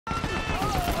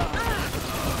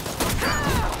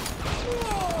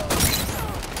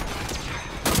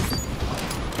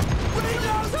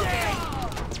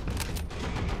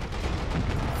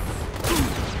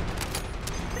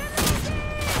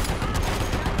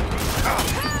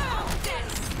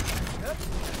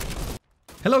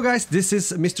Hello guys, this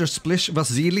is Mr. Splish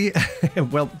Vassili.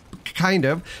 Well, kind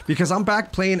of, because I'm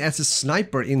back playing as a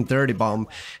sniper in Dirty Bomb.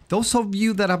 Those of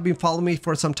you that have been following me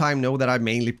for some time know that I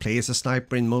mainly play as a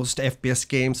sniper in most FPS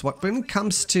games. But when it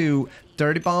comes to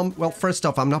Dirty Bomb, well, first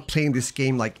off, I'm not playing this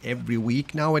game like every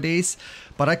week nowadays,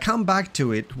 but I come back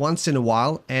to it once in a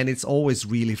while and it's always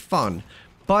really fun.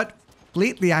 But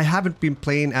lately, I haven't been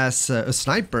playing as a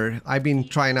sniper. I've been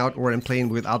trying out or playing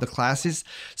with other classes.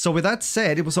 So with that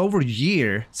said, it was over a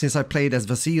year since I played as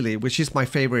Vassili, which is my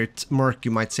favorite merc,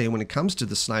 you might say, when it comes to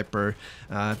the sniper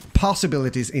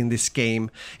possibilities in this game.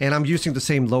 And I'm using the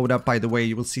same loadout, by the way.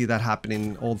 You will see that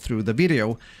happening all through the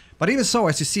video. But even so,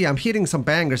 as you see, I'm hitting some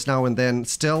bangers now and then.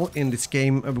 Still in this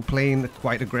game, I'm playing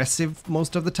quite aggressive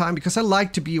most of the time because I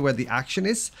like to be where the action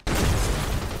is.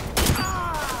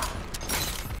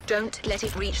 Don't let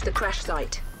it reach the crash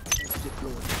site.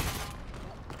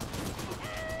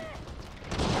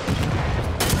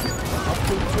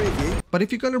 But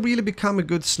if you're going to really become a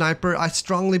good sniper, I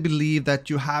strongly believe that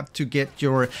you have to get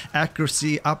your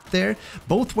accuracy up there,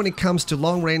 both when it comes to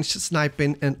long range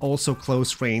sniping and also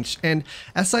close range. And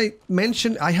as I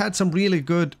mentioned, I had some really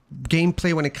good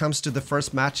gameplay when it comes to the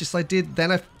first matches I did.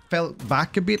 Then I fell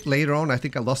back a bit later on. I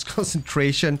think I lost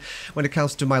concentration when it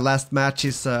comes to my last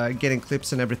matches, getting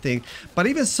clips and everything. But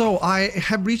even so, I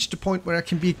have reached a point where I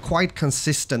can be quite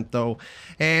consistent though.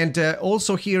 And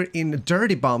also here in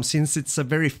Dirty Bomb, since it's a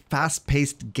very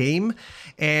fast-paced game,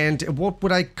 and what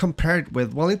would I compare it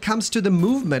with? Well, when it comes to the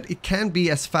movement, it can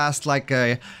be as fast like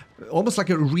a almost like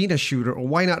an arena shooter, or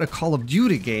why not a Call of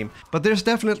Duty game. But there's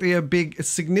definitely a big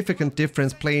significant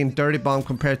difference playing Dirty Bomb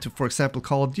compared to, for example,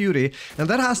 Call of Duty, and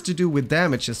that has to do with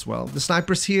damage as well. The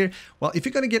snipers here, well, if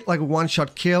you're gonna get like a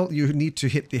one-shot kill, you need to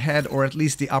hit the head or at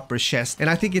least the upper chest,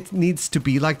 and I think it needs to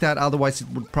be like that, otherwise it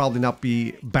would probably not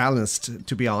be balanced,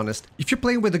 to be honest. If you're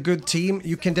playing with a good team,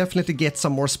 you can definitely get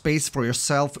some more space for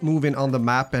yourself, moving on the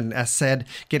map, and as said,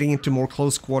 getting into more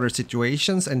close quarter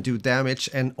situations and do damage,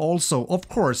 and also, of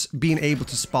course, being able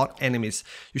to spot enemies.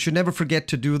 You should never forget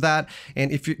to do that.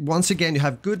 And if you, once again, you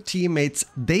have good teammates,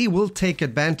 they will take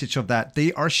advantage of that.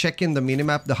 They are checking the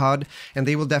minimap, the HUD, and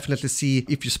they will definitely see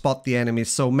if you spot the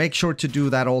enemies. So make sure to do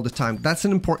that all the time. That's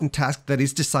an important task that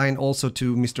is designed also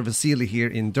to Mr. Vassili here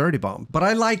in Dirty Bomb. But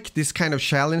I like this kind of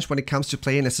challenge when it comes to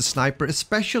playing as a sniper,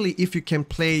 especially if you can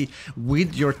play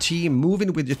with your team,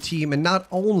 moving with your team, and not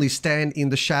only stand in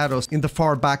the shadows in the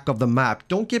far back of the map.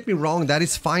 Don't get me wrong, that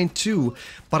is fine too,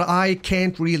 but I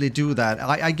can't really do that.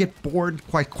 I get bored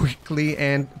quite quickly,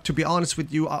 and to be honest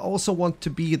with you, I also want to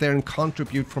be there and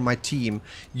contribute for my team.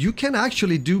 You can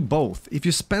actually do both. If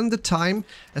you spend the time,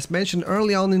 as mentioned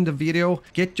early on in the video,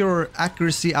 get your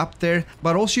accuracy up there,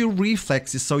 but also your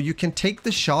reflexes, so you can take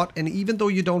the shot, and even though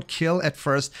you don't kill at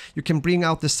first, you can bring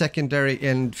out the secondary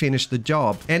and finish the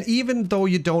job. And even though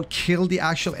you don't kill the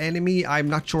actual enemy, I'm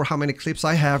not sure how many clips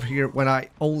I have here when I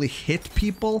only hit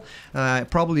people,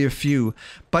 probably a few,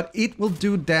 but it will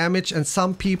do damage, and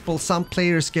some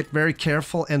players get very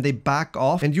careful and they back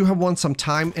off, and you have won some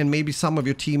time, and maybe some of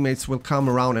your teammates will come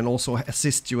around and also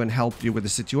assist you and help you with the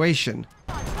situation.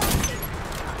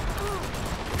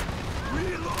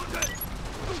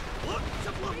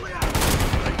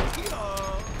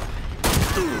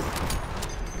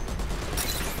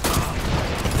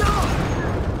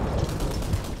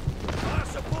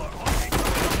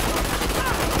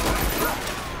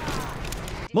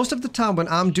 Most of the time when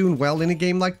I'm doing well in a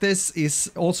game like this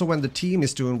is also when the team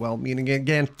is doing well, meaning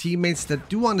again teammates that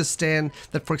do understand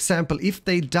that, for example, if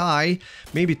they die,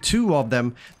 maybe two of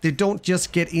them, they don't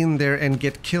just get in there and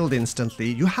get killed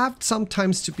instantly. You have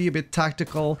sometimes to be a bit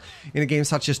tactical in a game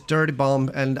such as Dirty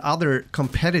Bomb and other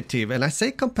competitive, and I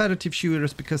say competitive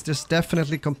shooters because there's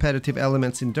definitely competitive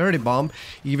elements in Dirty Bomb,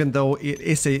 even though it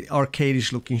is a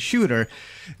arcade-ish looking shooter.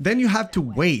 Then you have to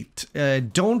wait.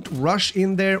 Don't rush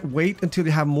in there, wait until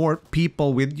you have more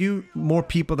people with you, more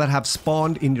people that have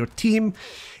spawned in your team,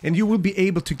 and you will be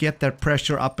able to get that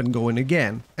pressure up and going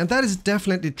again. And that is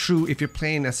definitely true if you're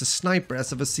playing as a sniper,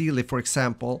 as a Vassili, for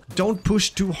example. Don't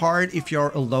push too hard if you're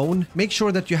alone. Make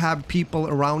sure that you have people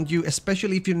around you,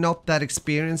 especially if you're not that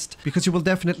experienced, because you will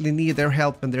definitely need their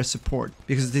help and their support,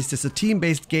 because this is a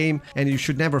team-based game and you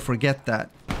should never forget that.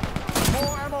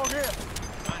 More ammo here.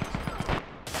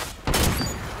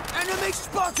 Enemy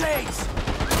spotted!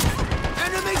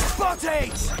 Enemy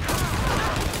spotted!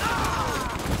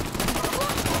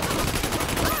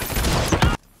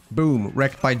 Boom,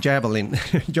 wrecked by javelin.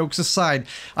 Jokes aside,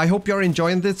 I hope you're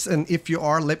enjoying this, and if you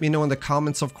are, let me know in the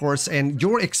comments, of course, and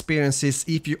your experiences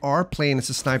if you are playing as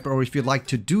a sniper or if you like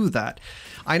to do that.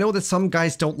 I know that some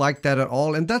guys don't like that at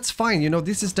all, and that's fine. You know,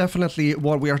 this is definitely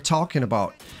what we are talking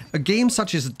about. A game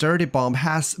such as Dirty Bomb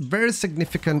has very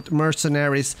significant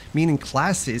mercenaries, meaning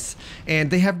classes,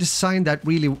 and they have designed that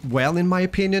really well, in my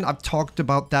opinion. I've talked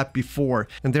about that before,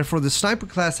 and therefore the sniper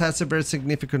class has a very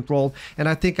significant role, and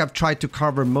I think I've tried to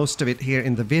cover most of it here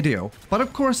in the video. But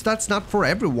of course, that's not for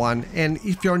everyone, and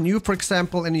if you're new, for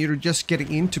example, and you're just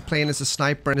getting into playing as a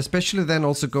sniper, and especially then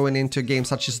also going into a game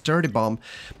such as Dirty Bomb,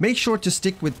 make sure to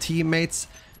stick with teammates.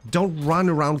 Don't run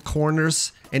around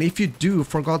corners, and if you do,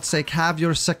 for God's sake, have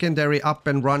your secondary up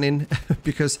and running,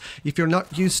 because if you're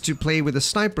not used to play with a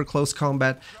sniper close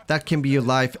combat, that can be your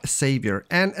life savior.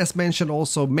 And as mentioned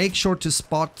also, make sure to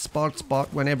spot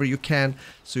whenever you can,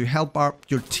 so you help out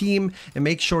your team, and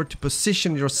make sure to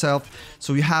position yourself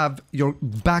so you have your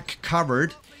back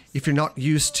covered if you're not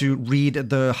used to read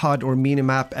the HUD or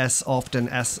minimap as often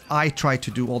as I try to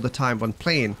do all the time when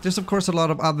playing. There's of course a lot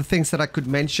of other things that I could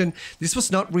mention. This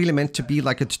was not really meant to be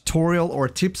like a tutorial or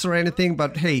tips or anything,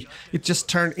 but hey, it just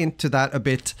turned into that a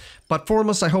bit. But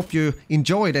foremost, I hope you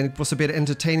enjoyed and it was a bit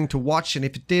entertaining to watch, and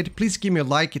if it did, please give me a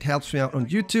like, it helps me out on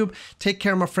YouTube. Take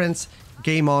care, my friends,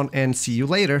 game on, and see you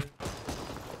later.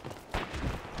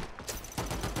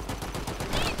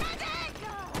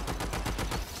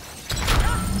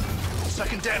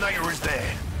 Second detonator is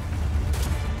there.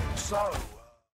 So,